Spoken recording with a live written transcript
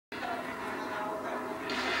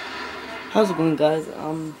How's it going, guys?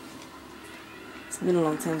 It's been a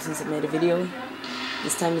long time since I made a video.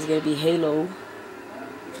 This time is gonna be Halo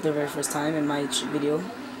for the very first time in my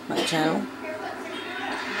my channel.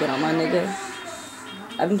 Get on my nigga.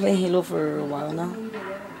 I've been playing Halo for a while now.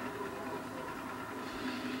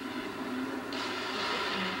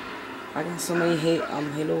 I got so many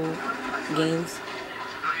Halo games,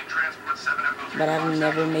 but I've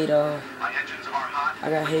never made a. I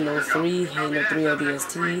got Halo 3, Halo 3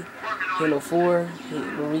 ODST, Halo 4,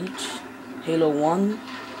 Halo Reach, Halo 1,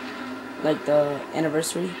 like the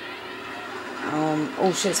anniversary.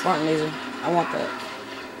 Oh shit, Spartan Laser. I want that.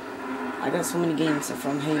 I got so many games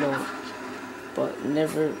from Halo, but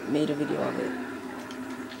never made a video of it.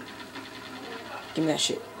 Give me that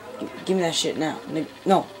shit. Give me that shit now.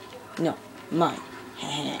 No. No. Mine.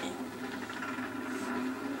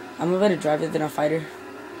 I'm a better driver than a fighter.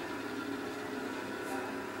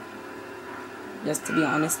 Just to be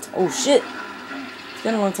honest. Oh shit! It's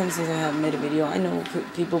been a long time since I have made a video. I know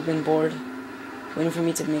people have been bored waiting for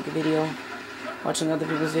me to make a video, watching other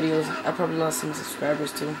people's videos. I probably lost some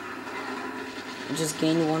subscribers too. I just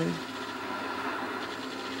gained one.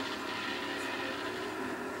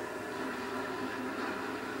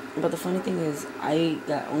 But the funny thing is, I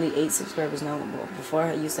got only 8 subscribers now. Before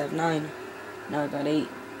I used to have 9. Now I got 8.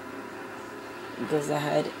 Because I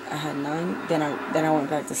had 9. Then I went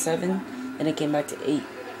back to 7. And it came back to 8.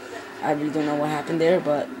 I really don't know what happened there,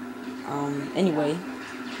 but anyway,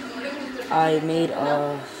 I made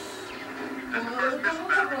a.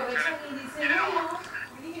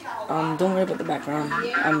 Don't worry about the background.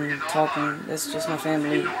 I'm talking. That's just my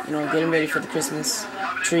family. You know, getting ready for the Christmas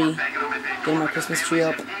tree, getting my Christmas tree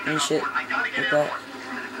up and shit like that.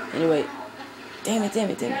 Anyway, damn it.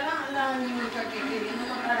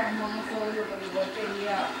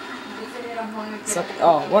 Suck.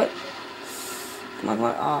 Oh, what? Come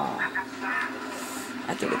on. Oh. I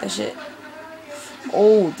have to get that shit.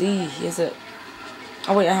 Oh, D. Here's it.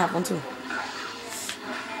 Oh, wait, I have one too.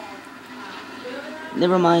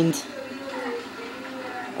 Never mind.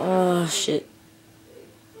 Oh, shit.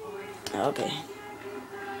 Okay.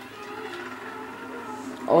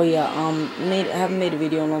 Oh, yeah, I haven't made a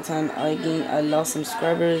video in a long time. I lost some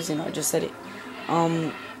subscribers, I just said it.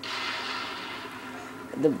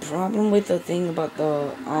 The problem with the thing about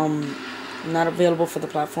the, not available for the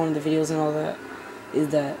platform, the videos and all that, is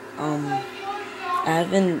that I've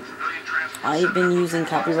been using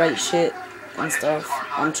copyright shit and stuff.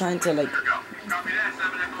 I'm trying to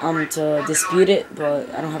to dispute it, but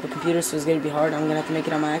I don't have a computer, so it's gonna be hard. I'm gonna have to make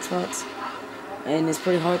it on my Xbox, and it's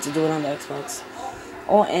pretty hard to do it on the Xbox.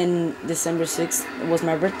 Oh, and December 6th was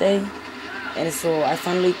my birthday, and so I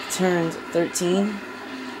finally turned 13.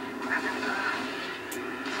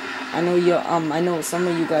 I know some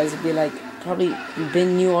of you guys would be like, probably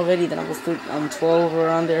been knew already that I was 12 or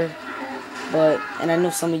around there, and I know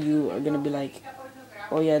some of you are gonna be like,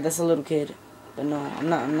 oh yeah, that's a little kid, but no, I'm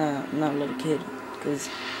not a little kid, because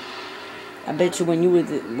I bet you when you were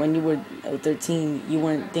 13, you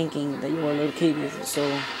weren't thinking that you were a little kid either. So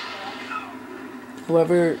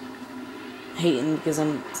whoever hating because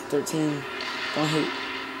I'm 13, don't hate.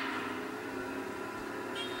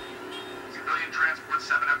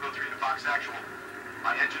 Actual.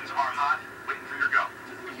 My engines are hot, waiting for your go.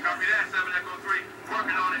 Copy that, 7 Echo 3.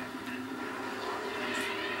 Working on it.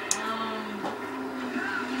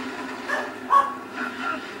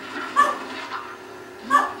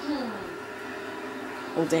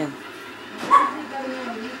 Oh, damn.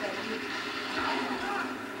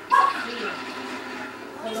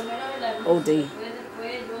 Oh, D.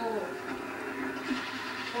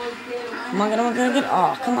 Come on, get.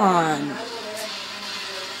 Oh, come on.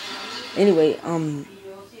 Anyway,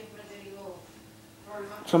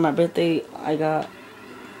 for my birthday, I got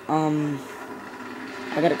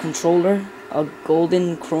a controller, a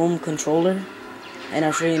golden chrome controller, and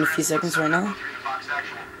I'll show you in a few seconds right now.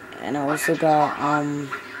 And I also got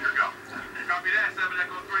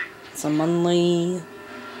some money.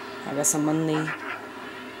 I got some money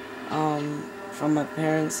from my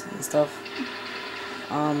parents and stuff.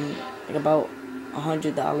 Like about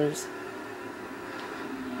 $100.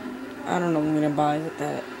 I don't know what I'm gonna buy with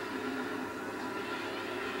that.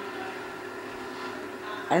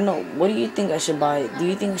 I don't know. What do you think I should buy? Do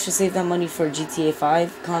you think I should save that money for GTA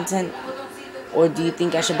 5 content? Or do you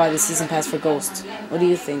think I should buy the season pass for Ghost? What do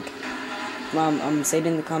you think? Say it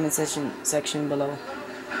in the comment section below.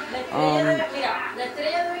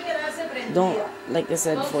 Don't, like I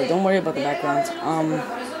said before, don't worry about the background.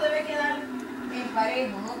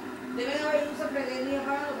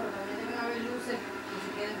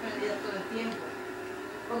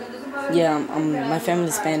 Yeah, my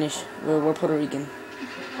family's Spanish. We're Puerto Rican.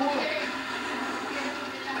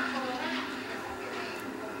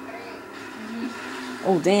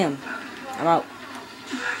 Oh damn, I'm out.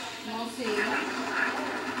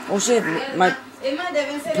 Oh shit, my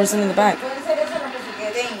person in the back.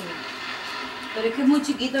 Pero es que es muy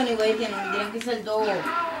chiquito, anyway, tendrían que ser dos.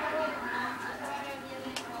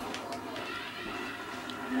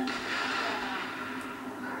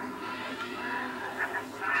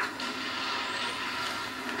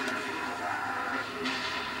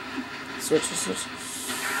 Switch.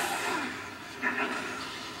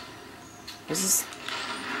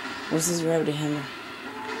 What's this gravity hammer?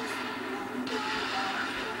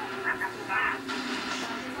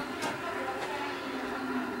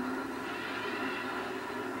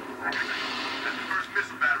 That's the first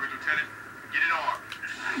missile battery, Lieutenant. Get it armed.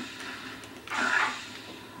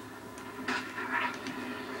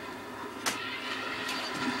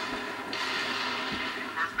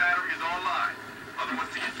 First battery is online. Other ones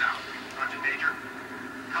to get south. Roger, Major.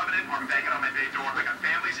 Covenant are banging on my bay door. I got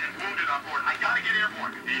families and wounded on board. I gotta get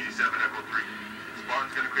airborne. Easy 7 Echo 3.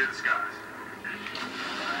 Spartan's gonna clear the skies.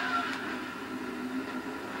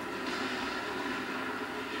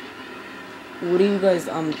 What do you guys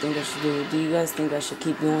think I should do? Do you guys think I should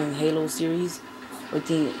keep doing Halo series, or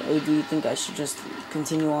do you think I should just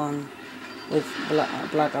continue on with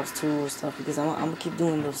Black Ops 2 or stuff? Because I'm gonna keep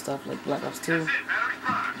doing those stuff like Black Ops 2,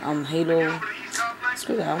 Halo.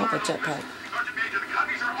 Screw that, I want that jetpack.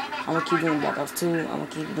 I'm gonna keep doing Black Ops 2. I'm gonna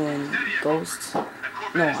keep doing Ghosts.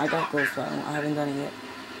 No, I got Ghosts, but I haven't done it yet.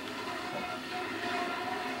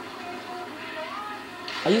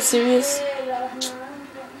 Are you serious?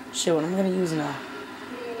 Shit, what am I gonna use now?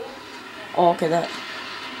 Oh, okay, that.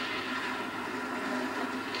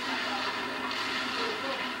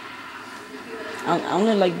 I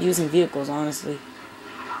only like using vehicles, honestly.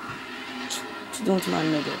 What you doing to my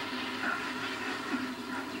nigga?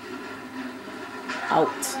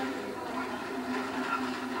 Out.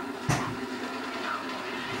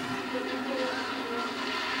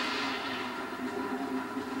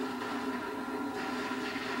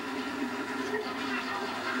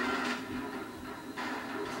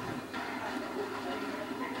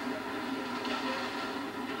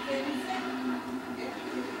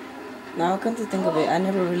 Now, come to think of it, I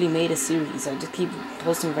never really made a series. I just keep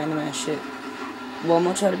posting random ass shit. Well, I'm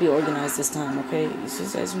gonna try to be organized this time, okay?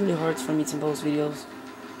 It's really hard for me to post videos.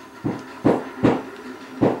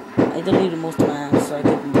 I deleted most of my apps so I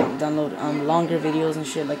could download longer videos and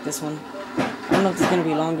shit like this one. I don't know if it's gonna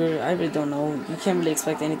be longer. I really don't know. You can't really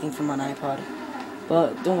expect anything from an iPod.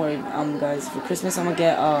 But don't worry, guys. For Christmas, I'm gonna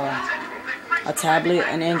get a tablet,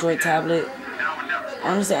 an Android tablet.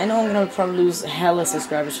 Honestly, I know I'm gonna probably lose hella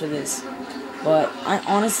subscribers for this, but I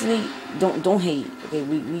honestly don't hate. Okay,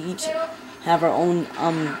 we each have our own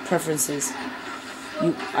preferences.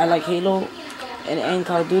 I like Halo and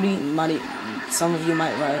Call of Duty. Some of you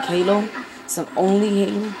might like Halo, some only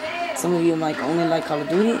Halo. Some of you might only like Call of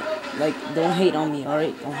Duty. Like, don't hate on me,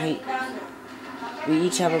 alright? Don't hate. We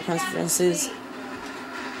each have our preferences,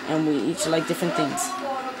 and we each like different things.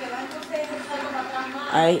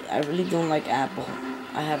 I really don't like Apple.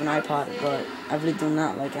 I have an iPod, but I really do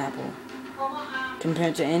not like Apple.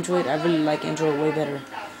 Compared to Android, I really like Android way better.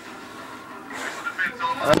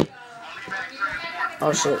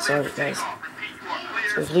 Oh shit, sorry guys.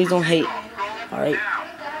 So please don't hate, alright?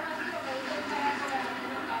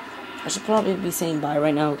 I should probably be saying bye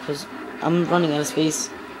right now because I'm running out of space.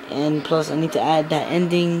 And plus I need to add that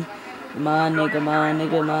ending, my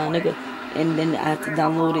nigga. And then I have to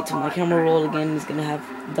download it to my camera roll again. It's gonna have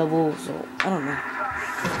double, so I don't know.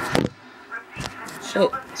 Shit,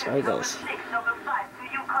 sorry guys.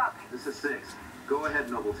 This is 6. Go ahead,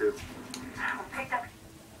 Noble 2.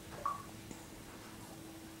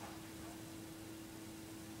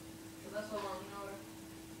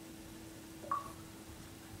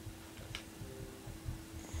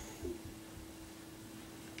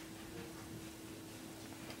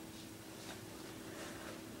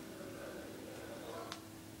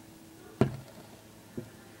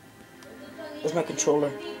 Where's my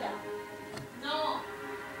controller?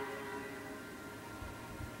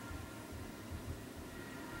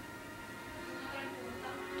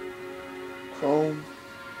 Chrome.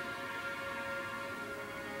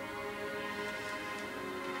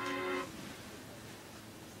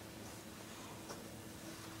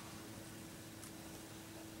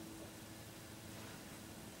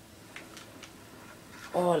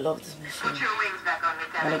 Oh, I love this machine. Put your wings back on,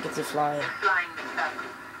 When I get to fly. flying this up.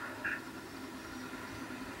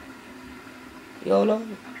 YOLO.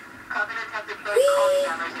 Covenant have deployed colony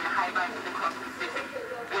jammers in the high banks across the Pacific.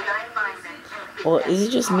 Or is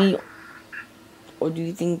it just me? Or do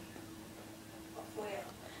you think...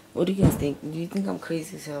 What do you guys think? Do you think I'm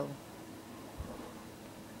crazy as hell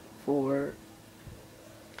for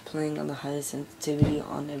playing on the highest sensitivity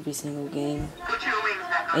on every single game?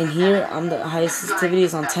 And here, I'm the highest sensitivity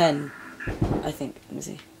is on 10. I think. Let me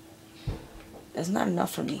see. That's not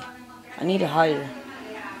enough for me. I need it higher.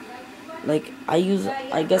 Like, I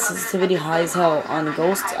get sensitivity high as hell on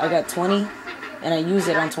Ghost. I got 20, and I use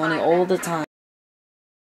it on 20 all the time.